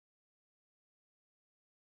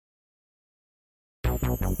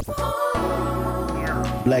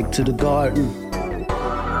Black to the garden.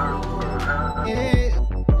 Yeah.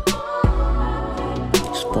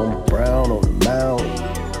 Spunk brown on the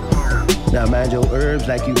mound. Now mind your herbs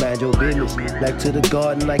like you mind your business. Black to the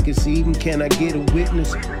garden like it's eating. Can I get a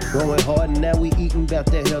witness? Growing hard and now we eating about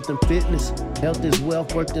that health and fitness. Health is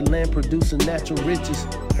wealth, work the land, producing natural riches.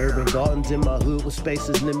 Urban gardens in my hood with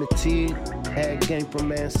spaces limited. Had game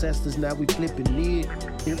from ancestors, now we flipping it.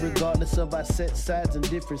 Irregardless of our set sides and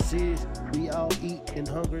differences, we all eat and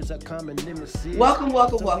hunger is our common nemesis. Welcome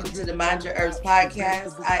to the Mind Your Herbs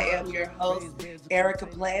podcast. I am your host, Erica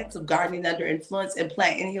Plants of Gardening Under Influence and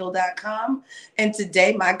PlantandHeal.com. And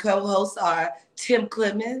today my co-hosts are Tim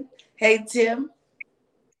Clement. Hey, Tim.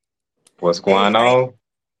 What's going on?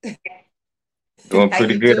 Doing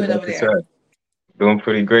pretty good. How about yourself? Doing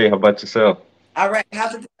pretty great. How about yourself? All right.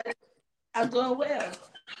 How's it going? I'm doing well.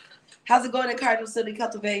 How's it going in Cardinal City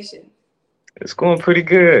Cultivation? It's going pretty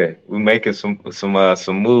good. We're making some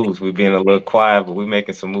moves. We're being a little quiet, but we're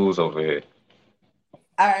making some moves over here.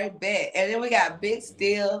 All right, bet. And then we got Big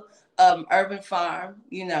Steel, Urban Farm.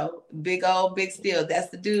 You know, big old Big Steel. That's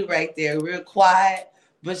the dude right there. Real quiet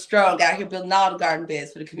but strong. Out here building all the garden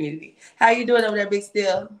beds for the community. How you doing over there, Big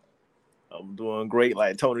Steel? I'm doing great,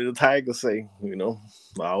 like Tony the Tiger say. You know,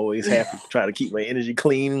 I always have to try to keep my energy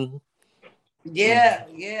clean. Yeah.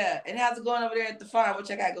 And how's it going over there at the farm? What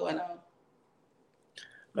you got going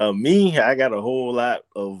on? Me, I got a whole lot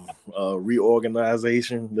of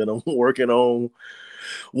reorganization that I'm working on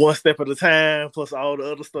one step at a time, plus all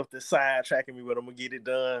the other stuff that's sidetracking me, but I'm gonna get it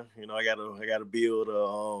done. You know, I gotta build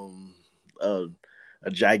a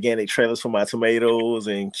gigantic trailers for my tomatoes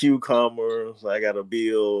and cucumbers. I gotta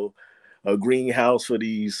build a greenhouse for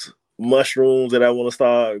these mushrooms that I want to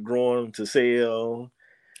start growing to sell.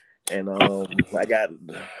 And I got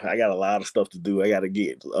a lot of stuff to do. I got to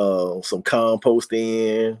get some compost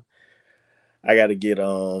in. I got to get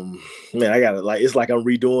it's like I'm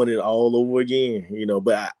redoing it all over again, you know.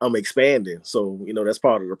 But I'm expanding, so you know that's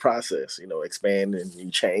part of the process. You know, expanding,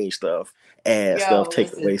 you change stuff, add stuff,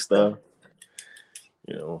 take away stuff.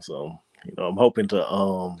 You know, so you know I'm hoping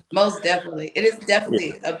to most definitely. It is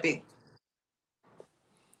definitely a big.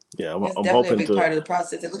 Yeah, I'm definitely hoping a big part of the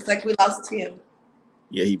process. It looks like we lost Tim.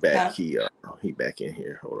 Yeah, he back. Huh? He back in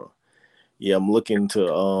here. Hold on. Yeah, I'm looking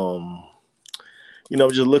to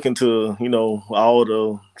just looking to, you know, all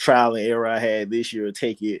the trial and error I had this year,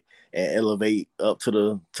 take it and elevate up to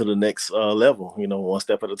the next level, you know, one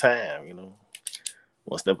step at a time, you know.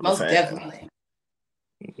 One step at a time. Definitely.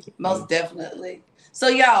 Most definitely. So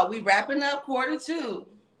y'all, we wrapping up quarter two.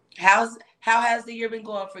 How has the year been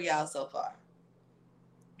going for y'all so far?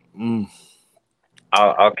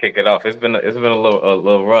 I'll kick it off. It's been a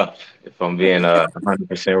little rough, if I'm being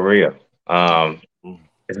 100% real.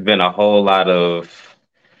 It's been a whole lot of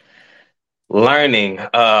learning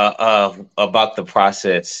about the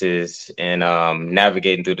processes and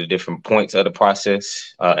navigating through the different points of the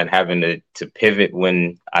process and having to pivot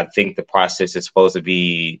when I think the process is supposed to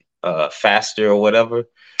be faster or whatever.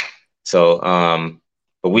 So,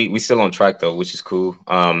 but we still on track though, which is cool.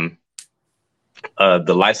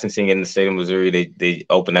 The licensing in the state of Missouri, they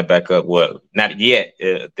open that back up. Well, not yet.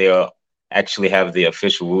 They'll actually have the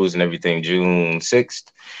official rules and everything June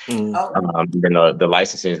 6th. Then the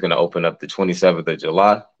licensing is going to open up the 27th of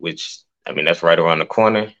July, which, I mean, that's right around the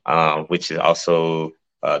corner, which is also,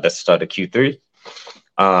 that's the start of Q3.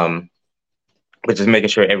 But just making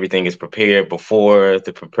sure everything is prepared before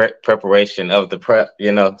the preparation of the prep,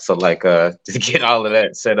 you know, so like just get all of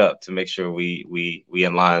that set up to make sure we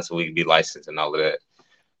in line so we can be licensed and all of that.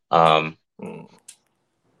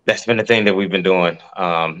 That's been the thing that we've been doing,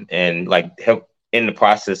 and like help in the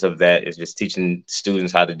process of that is just teaching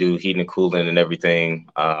students how to do heating and cooling and everything,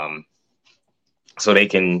 so they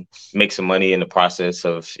can make some money in the process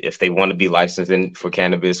of if they want to be licensed for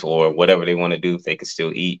cannabis or whatever they want to do, they can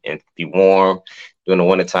still eat and be warm during the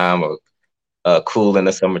wintertime or cool in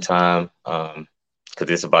the summertime, because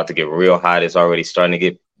it's about to get real hot. It's already starting to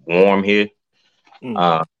get warm here.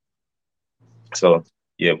 So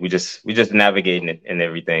yeah, we just navigating it and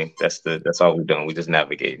everything. That's all we're doing. We just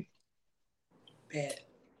navigating. Bad.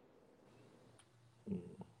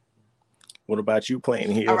 What about you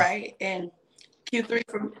playing here? All right, and Q3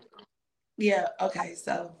 from okay,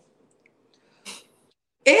 so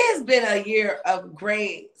it has been a year of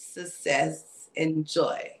great success and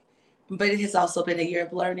joy, but it has also been a year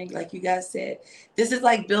of learning, like you guys said. This is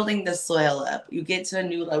like building the soil up. You get to a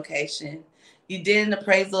new location, you did an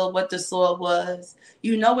appraisal of what the soil was,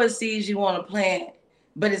 you know what seeds you want to plant,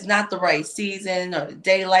 but it's not the right season or the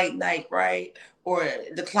daylight night right, or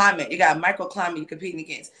the climate. You got microclimate you're competing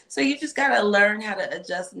against. So you just got to learn how to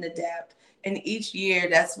adjust and adapt. And each year,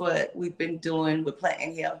 that's what we've been doing with Plant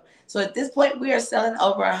and Health. So at this point, we are selling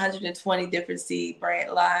over 120 different seed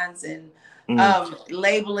brand lines and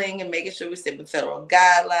labeling and making sure we stick with federal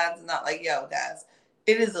guidelines. And not like, yo, guys,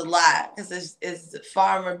 it is a lot. Because as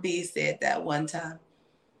Farmer B said that one time,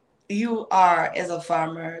 you are, as a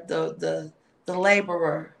farmer, the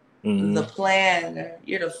laborer, the planner,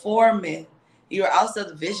 you're the foreman. You're also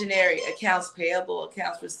the visionary, accounts payable,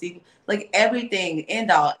 accounts receivable, like everything end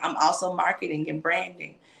all. I'm also marketing and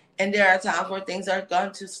branding. And there are times where things are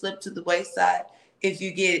going to slip to the wayside if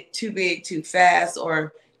you get too big too fast,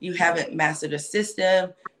 or you haven't mastered a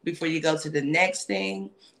system before you go to the next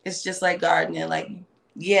thing. It's just like gardening. Like,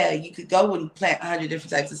 yeah, you could go and plant 100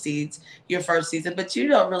 different types of seeds your first season, but you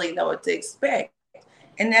don't really know what to expect.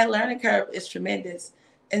 And that learning curve is tremendous.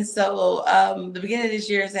 And so the beginning of this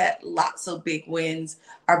year has had lots of big wins.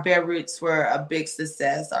 Our bare roots were a big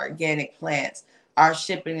success. Our organic plants, our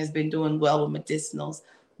shipping has been doing well with medicinals.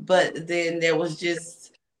 But then there was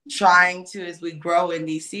just trying to, as we grow in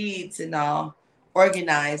these seeds and all,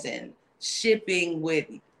 organizing, shipping with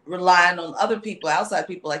relying on other people, outside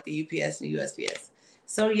people like the UPS and the USPS.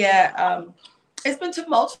 So yeah, it's been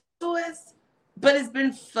tumultuous. But it's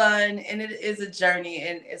been fun, and it is a journey.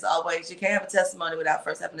 And as always, you can't have a testimony without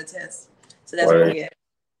first having a test. So that's where we at.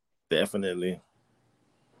 Definitely.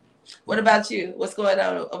 What about you? What's going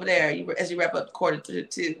on over there as you wrap up quarter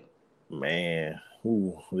 2? Man,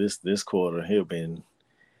 this quarter here been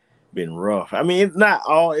rough. I mean,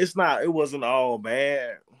 it wasn't all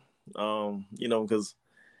bad. Because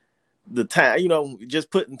the time, just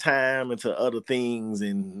putting time into other things,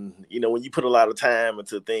 and when you put a lot of time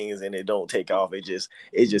into things and it don't take off, it just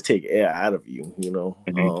take air out of you.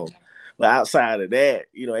 But outside of that,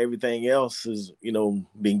 everything else has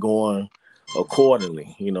been going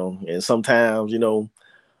accordingly. And sometimes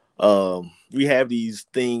we have these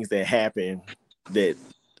things that happen that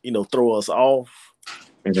throw us off,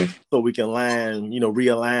 so we can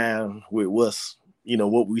realign with what's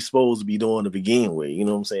what we're supposed to be doing to begin with, you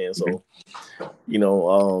know what I'm saying? So,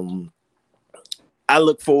 I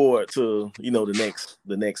look forward to,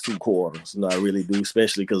 the next 2 quarters. I really do,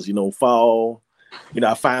 especially because, fall,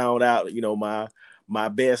 I found out, my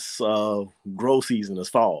best growth season is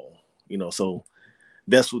fall, so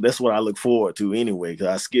that's what I look forward to anyway. Cause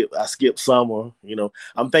I skip summer,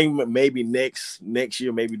 I'm thinking maybe next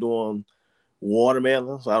year, maybe doing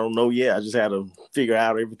watermelons. I don't know yet. I just had to figure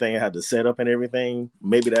out everything. I had to set up and everything.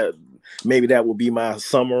 Maybe that will be my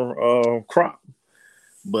summer crop.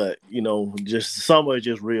 But just summer is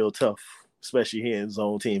just real tough, especially here in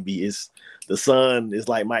Zone 10B. The sun is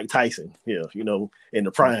like Mike Tyson here, in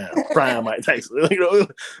the prime Mike Tyson.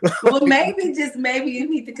 Well, maybe you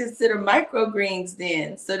need to consider microgreens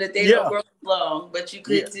then, so that they don't grow long, but you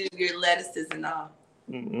could do your lettuces and all.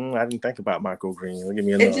 I didn't think about microgreens. Give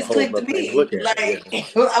me it just clicked to me.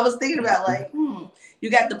 I was thinking about you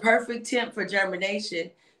got the perfect temp for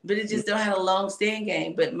germination, but it just don't have a long stand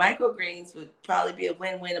game. But microgreens would probably be a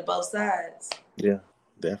win-win on both sides. Yeah,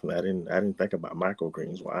 definitely. I didn't think about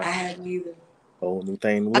microgreens. Wow. I hadn't either. Whole new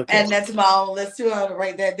thing to look at. And that's my own list too. I'm gonna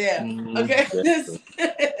write that down. Okay.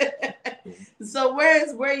 So where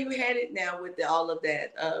are you headed now with all of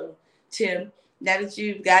that, Tim? Now that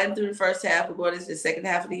you've gotten through the first half, we're going into the second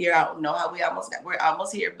half of the year. I don't know how we're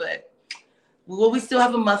almost here, but we still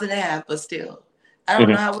have a month and a half, but still. I don't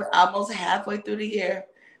know how we're almost halfway through the year.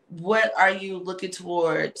 What are you looking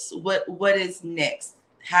towards? What is next?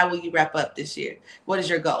 How will you wrap up this year? What is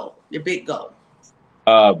your goal? Your big goal?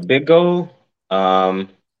 Big goal.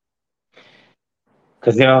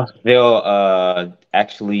 Because they'll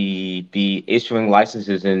actually be issuing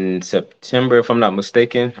licenses in September, if I'm not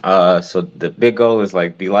mistaken. So the big goal is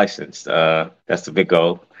be licensed. That's the big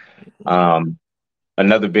goal.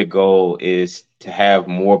 Another big goal is to have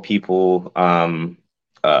more people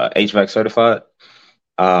HVAC certified.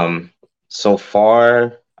 So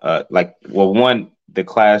far, the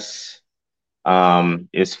class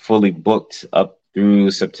is fully booked up through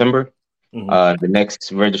September. The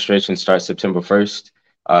next registration starts September 1st.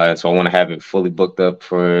 So I want to have it fully booked up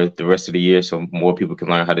for the rest of the year, so more people can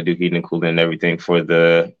learn how to do heating and cooling and everything for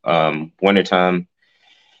the winter time,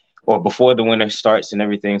 or before the winter starts and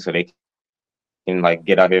everything, so they can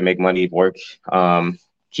get out here, make money, work,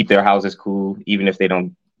 keep their houses cool. Even if they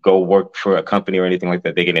don't go work for a company or anything like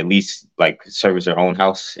that, they can at least service their own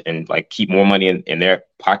house and keep more money in their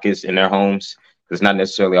pockets, in their homes. It's not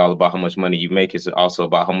necessarily all about how much money you make. It's also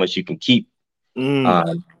about how much you can keep.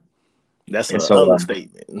 That's an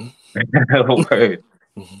understatement. Word.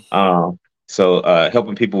 So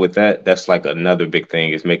helping people with that, that's like another big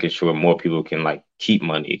thing is making sure more people can like keep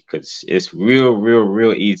money because it's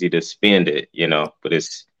real easy to spend it, you know, but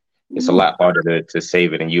it's a lot harder to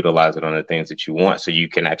save it and utilize it on the things that you want so you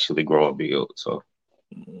can actually grow and build. So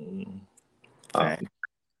Fact.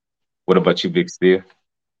 what about you, Big Steve?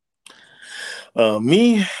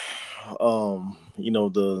 Me, you know,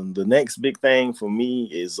 the next big thing for me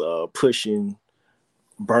is pushing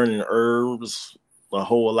burning herbs a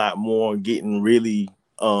whole lot more, getting really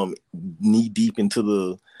knee deep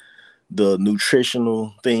into the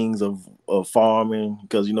nutritional things of farming,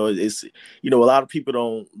 because you know it's, you know, a lot of people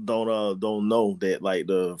don't know that like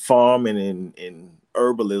the farming and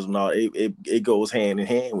herbalism now it goes hand in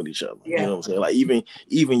hand with each other. Yeah. You know what I'm saying? Like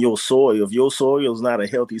even your soil, if your soil is not a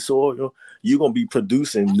healthy soil, you're gonna be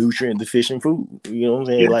producing nutrient deficient food. You know what I'm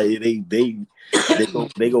saying? Yeah. Like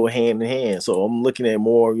they go hand in hand. So I'm looking at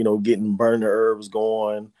more, you know, getting burning herbs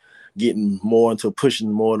going, getting more into pushing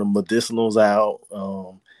more of the medicinals out.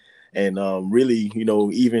 And really, you know,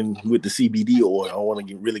 even with the CBD oil, I want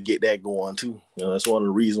to really get that going too. You know, that's one of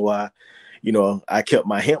the reasons why, you know, I kept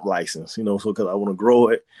my hemp license. You know, so because I want to grow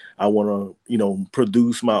it, I want to, you know,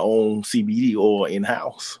 produce my own CBD oil in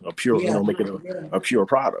house, a pure, you know, make it a pure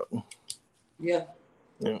product. Yeah.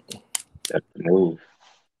 That's the move.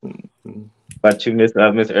 But you, Miss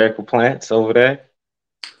Erica Plants over there?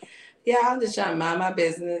 Yeah, I'm just trying to mind my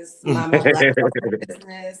business, mind my black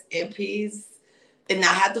business, in peace, and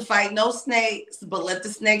not have to fight no snakes, but let the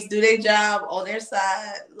snakes do their job on their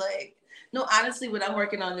side. Like, no, honestly, what I'm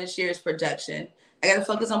working on this year is production. I got to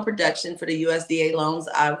focus on production for the USDA loans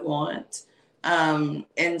I want.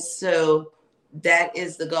 And so that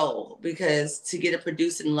is the goal, because to get a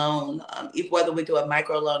producing loan, if whether we do a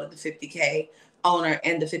micro loan of the 50K owner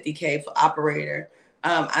and the 50K for operator,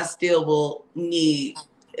 I still will need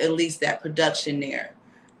at least that production there.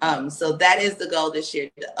 So that is the goal this year,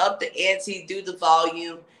 to up the ante, do the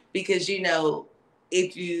volume, because, you know,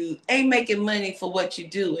 if you ain't making money for what you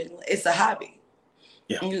do, it's a hobby.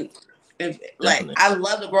 Yeah. Like, I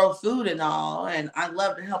love to grow food and all, and I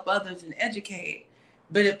love to help others and educate.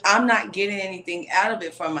 But if I'm not getting anything out of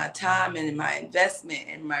it from my time and my investment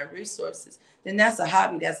and my resources, then that's a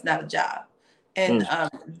hobby. That's not a job. And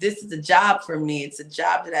this is a job for me. It's a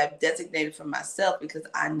job that I've designated for myself because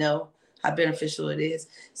I know how beneficial it is.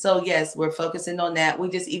 So yes, we're focusing on that. We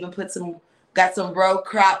just even got some row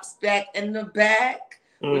crops back in the back.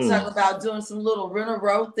 We're talking about doing some little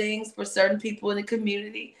rent-a-row things for certain people in the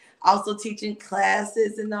community. Also teaching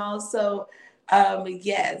classes and all. So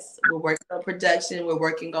yes, we're working on production. We're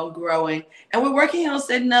working on growing, and we're working on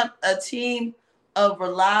setting up a team of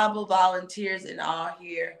reliable volunteers in all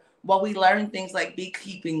here, while we learn things like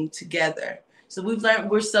beekeeping together. So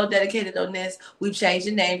we're so dedicated on this. We've changed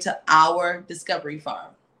the name to Our Discovery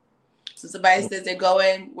Farm. So somebody says they're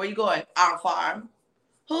going, where you going? Our farm.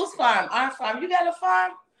 Whose farm? Our farm. You got a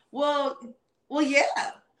farm? Well,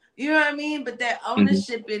 yeah. You know what I mean? But that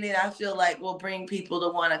ownership in it, I feel like, will bring people to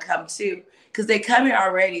want to come too, because they come here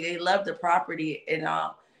already. They love the property and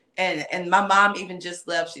all. And my mom even just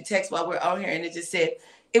left. She texted while we're on here, and it just said,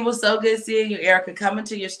 "It was so good seeing you, Erica, coming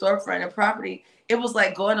to your storefront and property. It was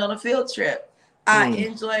like going on a field trip. I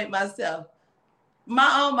enjoyed myself."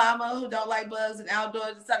 My own mama, who don't like bugs and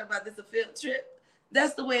outdoors, is talking about this a field trip.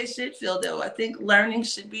 That's the way it should feel, though. I think learning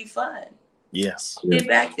should be fun. Yes. Get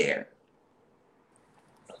back there.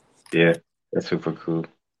 Yeah, that's super cool.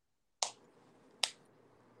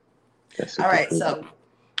 All right, cool. So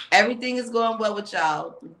everything is going well with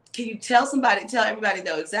y'all. Can you tell everybody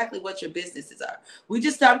though exactly what your businesses are? We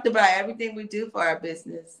just talked about everything we do for our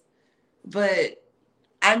business, but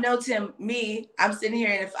I know, Tim, I'm sitting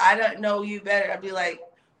here, and if I don't know you better, I'd be like,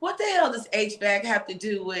 what the hell does HVAC have to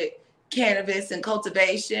do with cannabis and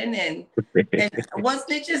cultivation? And once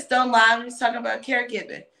they just don't lie, I'm just talking about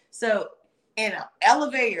caregiving. So in an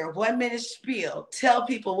elevator, 1 minute spiel, tell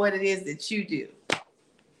people what it is that you do.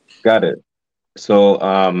 Got it. So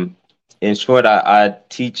in short, I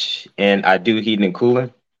teach and I do heating and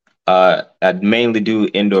cooling. I mainly do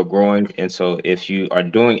indoor growing. And so if you are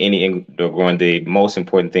doing any indoor growing, the most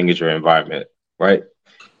important thing is your environment, right?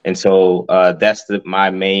 And so that's my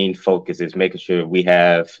main focus, is making sure we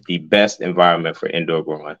have the best environment for indoor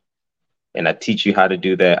growing. And I teach you how to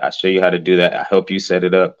do that. I show you how to do that. I help you set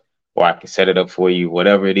it up, or I can set it up for you.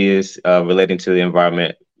 Whatever it is relating to the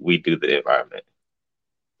environment, we do the environment.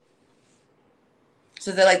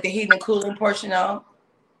 So they're like the heating and cooling portion of?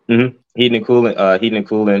 Heating and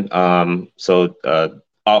cooling. So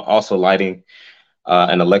also lighting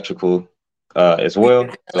and electrical as well.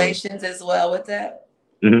 Installations as well with that?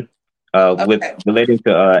 With Okay. relating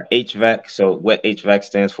to HVAC, so what HVAC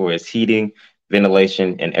stands for is heating,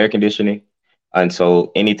 ventilation, and air conditioning. And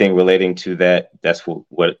so anything relating to that, that's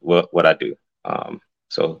what I do.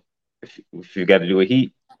 So if you got to do with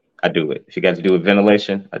heat, I do it. If you got to do with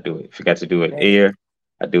ventilation, I do it. If you got to do with air,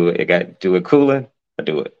 I do it. If you got to do with cooling, I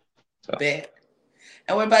do it. So. Bet.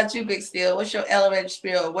 And what about you, Big Steel? What's your elevator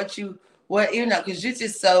spiel? What you know? Because you're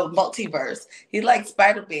just so multiverse. He like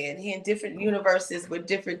Spider-Man. He in different universes with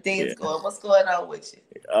different things going. What's going on with you?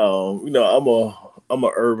 You know, I'm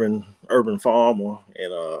a urban farmer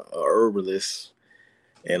and a herbalist,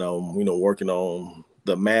 and you know, working on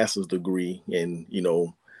the master's degree, and you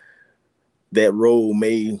know, that role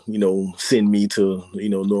may, you know, send me to, you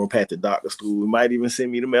know, neuropathic doctor school. It might even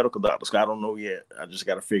send me to medical doctor school. I don't know yet. I just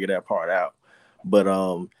got to figure that part out. But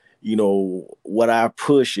you know, what I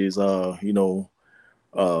push is you know,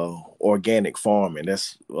 organic farming.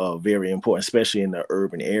 That's very important, especially in the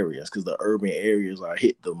urban areas, because the urban areas are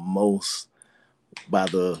hit the most by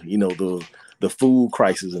the, you know, the food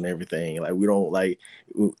crisis and everything. Like we don't like,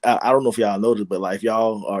 I don't know if y'all noticed, but like if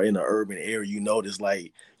y'all are in an urban area, you notice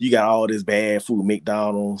like you got all this bad food,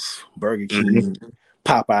 McDonald's, Burger King,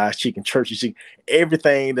 Popeyes, chicken, Church's chicken,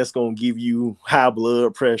 everything that's gonna give you high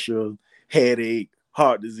blood pressure, headache,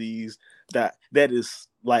 heart disease. That is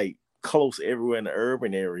like close everywhere in the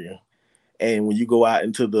urban area. And when you go out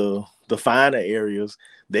into the finer areas,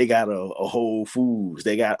 they got a Whole Foods.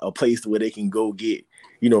 They got a place where they can go get,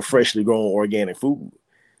 you know, freshly grown organic food.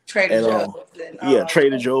 Trader Joe's.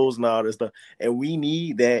 Trader Joe's and all this stuff. And we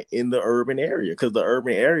need that in the urban area, because the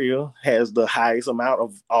urban area has the highest amount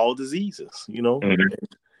of all diseases, you know. You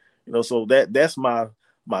know, so that's my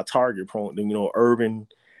target point, you know, urban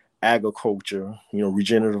agriculture, you know,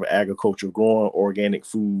 regenerative agriculture, growing organic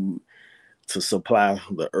food to supply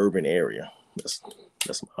the urban area. That's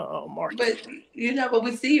my market. But you know, but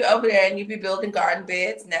we see you over there, and you be building garden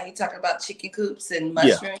beds. Now you're talking about chicken coops and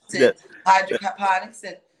mushrooms and hydroponics,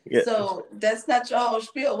 and so that's not your whole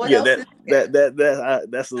spiel. What else?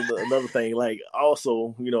 That's another thing. Like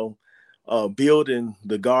also, you know, building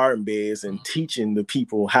the garden beds and teaching the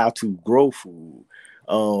people how to grow food.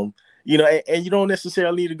 You know, and you don't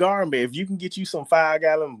necessarily need a garden bed. If you can get you some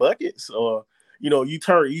 5-gallon buckets, or you know, you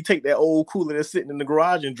take that old cooler that's sitting in the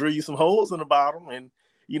garage and drill you some holes in the bottom, and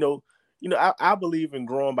you know, I believe in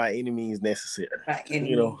growing by any means necessary.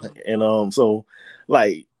 You know, and so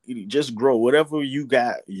like just grow whatever you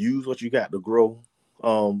got. Use what you got to grow.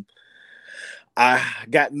 I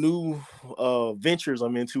got new ventures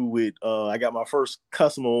I'm into with. I got my first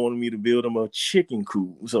customer wanting me to build them a chicken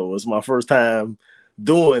coop, so it's my first time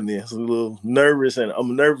doing this. A little nervous, and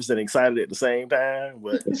I'm nervous and excited at the same time.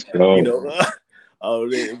 But you know, but I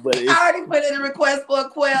already put in a request for a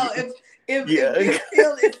quail. If this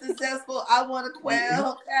field is successful, I want a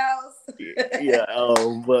quail house.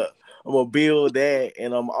 But I'm gonna build that,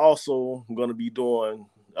 and I'm also gonna be doing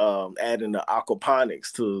adding the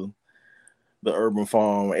aquaponics to the urban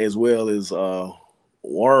farm, as well as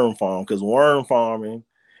worm farm, because worm farming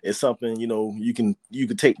is something, you know, you can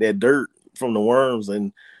take that dirt from the worms,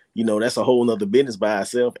 and you know, that's a whole nother business by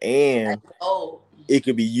itself, and it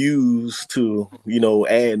could be used to, you know,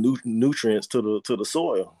 add nutrients to the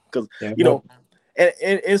soil, because you know, and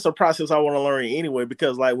it's a process I want to learn anyway,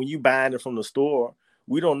 because like when you buying it from the store,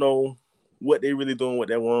 we don't know what they're really doing with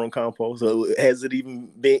that worm compost. So has it even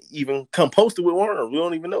been composted with worms? We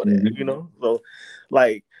don't even know that, you know. So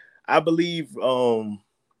like I believe you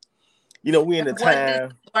know, we in the time. What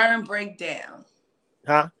did the worm break down?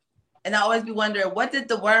 Huh? And I always be wondering, what did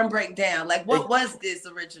the worm break down? Like, what was this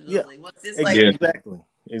originally? Was this like exactly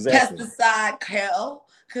pesticide cow?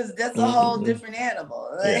 Because that's a whole different animal.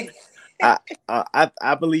 Like,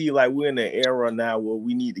 I believe like we're in an era now where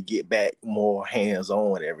we need to get back more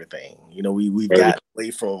hands-on with everything. You know, we got away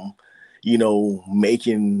from, you know,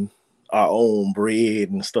 making our own bread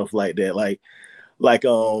and stuff like that. Like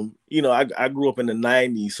you know, I grew up in the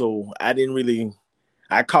 90s, so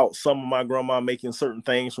I caught some of my grandma making certain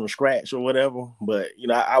things from scratch or whatever. But, you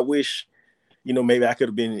know, I wish, you know, maybe I could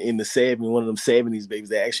have been in the 70s, one of them 70s babies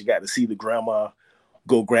that actually got to see the grandma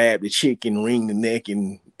go grab the chicken, wring the neck,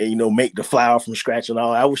 and you know, make the flour from scratch and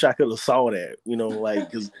all. I wish I could have saw that, you know,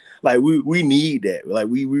 like, because like we need that. Like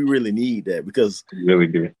we really need that, because really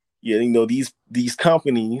do. Yeah, you know, these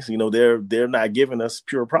companies, you know, they're not giving us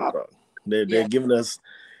pure product. They're giving us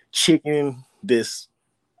chicken this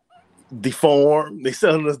deformed. They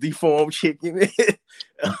selling us deformed chicken.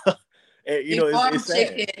 And, you know, it's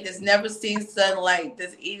chicken that's never seen sunlight,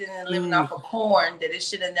 that's eating and living off of corn, that it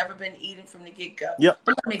should have never been eaten from the get-go. Yep.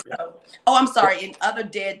 But let me go. Oh, I'm sorry. And other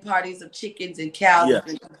dead parties of chickens and cows have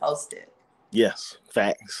been composted. Yes,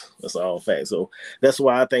 facts. That's all facts. So that's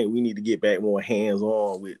why I think we need to get back more hands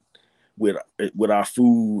on with our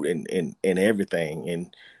food and everything.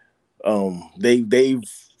 And they've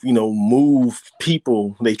moved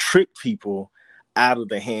people, they trick people out of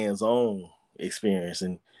the hands-on experience,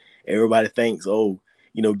 and everybody thinks,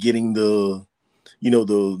 getting the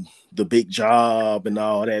big job and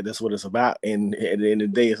all that, that's what it's about. And at the end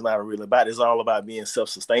of the day, it's not really about it. It's all about being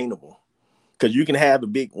self-sustainable, because you can have the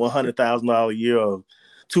big $100,000 a year or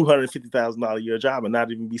 $250,000 a year job and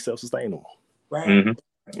not even be self-sustainable. Right.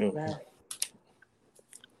 Mm-hmm. Right.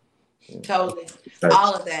 Totally.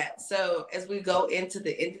 All of that. So as we go into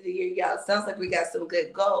the end of the year, y'all, it sounds like we got some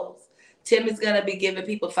good goals. Tim is going to be giving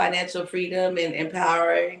people financial freedom and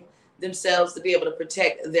empowering themselves to be able to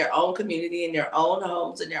protect their own community and their own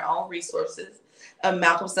homes and their own resources.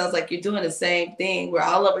 Malcolm, sounds like you're doing the same thing. We're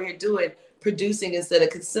all over here doing producing instead of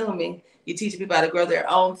consuming. You're teaching people how to grow their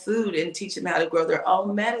own food and teach them how to grow their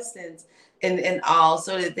own medicines and all,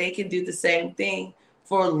 so that they can do the same thing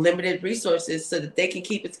for limited resources, so that they can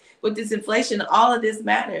keep it. With this inflation, all of this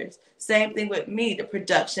matters. Same thing with me, the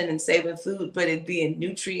production and saving food, but it being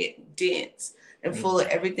nutrient dense and full of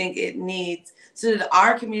everything it needs, so that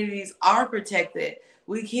our communities are protected.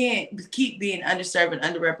 We can't keep being underserved and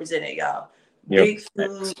underrepresented, y'all. Yep. Big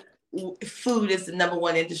food is the number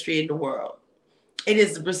one industry in the world. It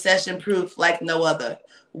is recession proof like no other.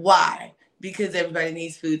 Why? Because everybody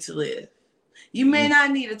needs food to live. You may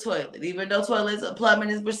not need a toilet, even though toilets and plumbing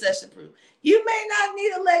is recession proof. You may not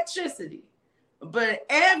need electricity, but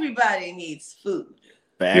everybody needs food.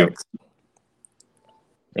 Facts.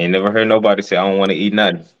 Ain't never heard nobody say, I don't want to eat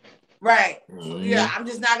nothing. Right. Yeah, I'm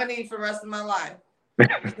just not going to eat for the rest of my life.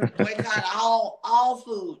 Boycott all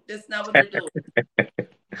food. That's not what they're doing.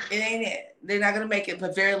 It ain't it. They're not going to make it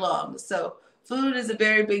for very long. So food is a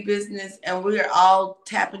very big business, and we are all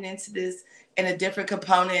tapping into this in a different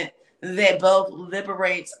component that both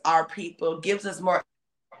liberates our people, gives us more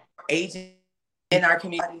agency in our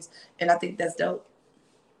communities, and I think that's dope.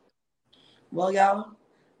 Well, y'all,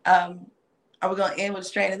 are we gonna end with a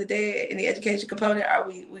strain of the day in the education component? Are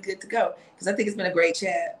we good to go? Because I think it's been a great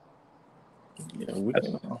chat. Yeah,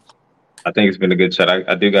 I think it's been a good chat.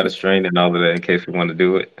 I do got a strain and all of that in case we want to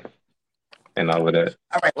do it and all of that.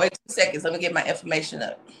 All right, wait 2 seconds. Let me get my information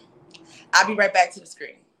up. I'll be right back to the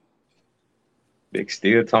screen. Big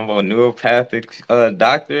Steel talking about neuropathic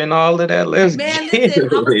doctor and all of that. Listen, I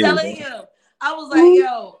was telling him, I was like,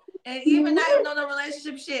 yo, and even not even on no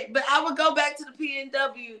relationship shit, but I would go back to the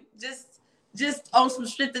PNW just on some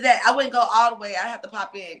shit to that. I wouldn't go all the way. I have to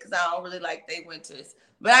pop in because I don't really like they winters,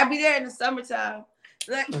 but I'd be there in the summertime.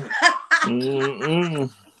 Like,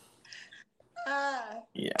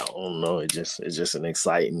 yeah, I don't know. It's just an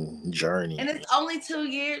exciting journey, and it's only 2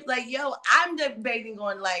 years. Like, yo, I'm debating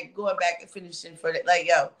on going back and finishing for that. Like,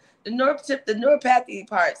 yo, the neuropathy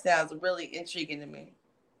part sounds really intriguing to me.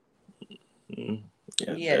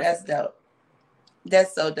 Yeah, that's dope.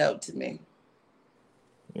 That's so dope to me.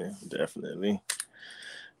 Yeah, definitely.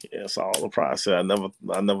 Yeah, it's all a process.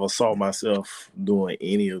 I never saw myself doing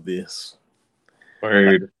any of this.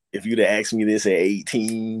 Word. Like, if you'd have asked me this at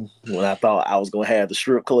 18, when I thought I was gonna have the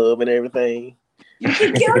strip club and everything, you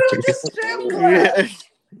can get it with the strip club.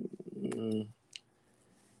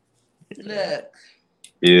 Look.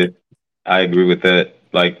 Yeah, I agree with that.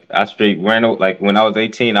 Like, I straight ran out. Like, when I was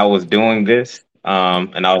 18, I was doing this,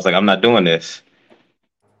 and I was like, I'm not doing this.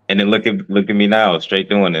 And then look at me now, straight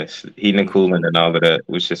doing this, heating and cooling and all of that,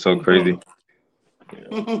 which is so crazy. I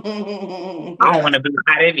don't want to be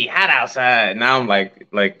hot. It be hot outside. Now I'm like,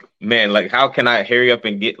 man, like, how can I hurry up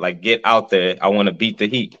and get out there? I want to beat the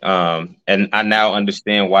heat. And I now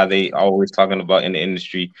understand why they always talking about in the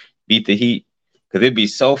industry, beat the heat, because it'd be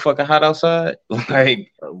so fucking hot outside.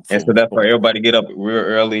 Like, and so that's why everybody get up real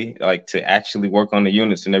early, like, to actually work on the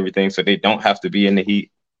units and everything, so they don't have to be in the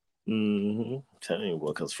heat. I'm telling you,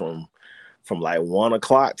 because from like 1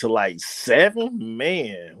 o'clock to like 7,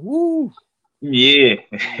 man, woo. Yeah.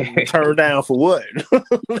 Turn down for what?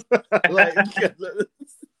 Like,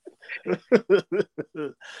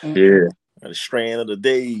 yeah. The strain of the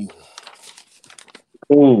day.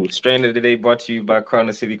 Ooh, strain of the day brought to you by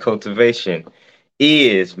Corona City Cultivation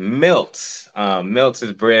is Melts. Melts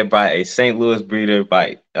is bred by a St. Louis breeder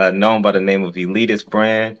known by the name of Elitist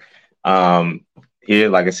brand. Here,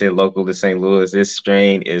 like I said, local to St. Louis, this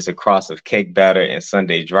strain is a cross of cake batter and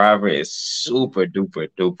Sunday driver. It's super duper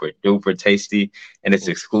duper duper tasty, and it's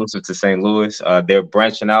exclusive to St. Louis. They're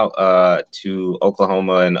branching out to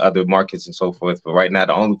Oklahoma and other markets and so forth, but right now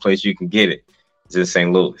the only place you can get it is in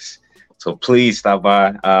St. Louis. So please stop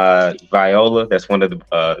by Viola. That's one of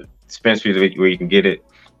the dispensaries where you can get it.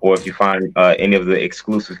 or if you find any of the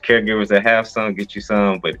exclusive caregivers that have some, get you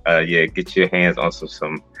some. But yeah, get your hands on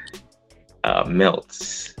some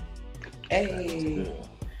melts. Hey.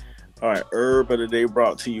 All right, herb of the day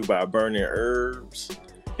brought to you by Burning Herbs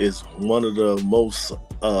is one of the most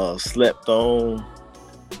slept on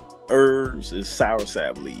herbs is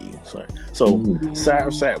soursop leaves. Right? So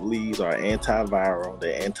soursop leaves are antiviral,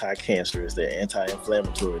 they're anti-cancerous, they're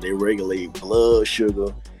anti-inflammatory, they regulate blood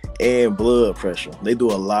sugar and blood pressure. They do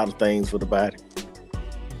a lot of things for the body.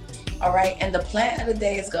 All right, and the plant of the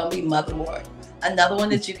day is going to be motherwort. Another one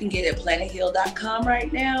that you can get at plantandheal.com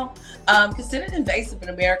right now. Considered invasive in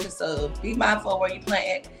America, so be mindful where you plant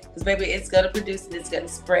it, because maybe it's going to produce and it's going to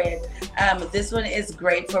spread. This one is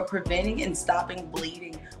great for preventing and stopping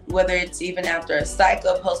bleeding, whether it's even after a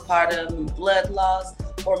cycle, postpartum, blood loss,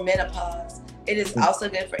 or menopause. It is also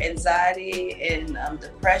good for anxiety and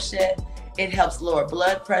depression. It helps lower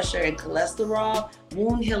blood pressure and cholesterol.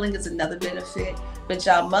 Wound healing is another benefit. But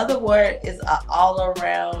y'all, motherwort is an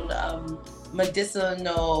all-around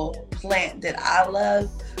medicinal plant that I love.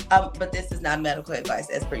 But this is not medical advice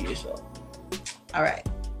as per usual. All right.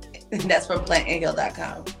 That's from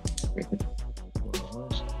plantandheal.com.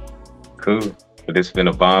 Cool. But it's been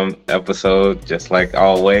a bomb episode, just like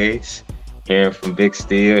always. Hearing from Big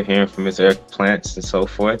Steel, hearing from Miss Erica Plants and so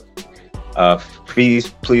forth.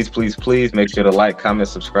 Please make sure to like, comment,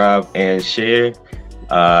 subscribe, and share.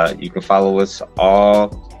 You can follow us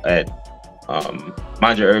all at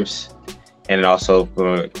Mind Your Herbs, and also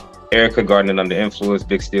for Erica, Gardening Under Influence,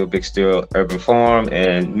 Big Steel Urban Farm,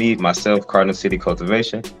 and me, myself, Cardinal City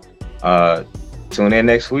Cultivation. Tune in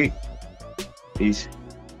next week. Peace.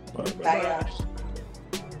 Bye, y'all.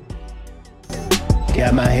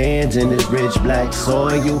 Got my hands in this rich black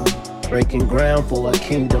soil, breaking ground for a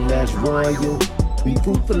kingdom that's royal. Be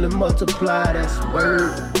fruitful and multiply, that's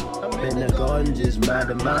word. I'm in the garden just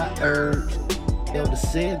minding my herbs. Elder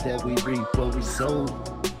said that we reap what we sow.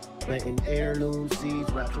 Planting heirloom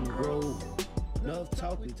seeds, watch them grow. Love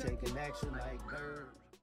talk, we taking action like birds.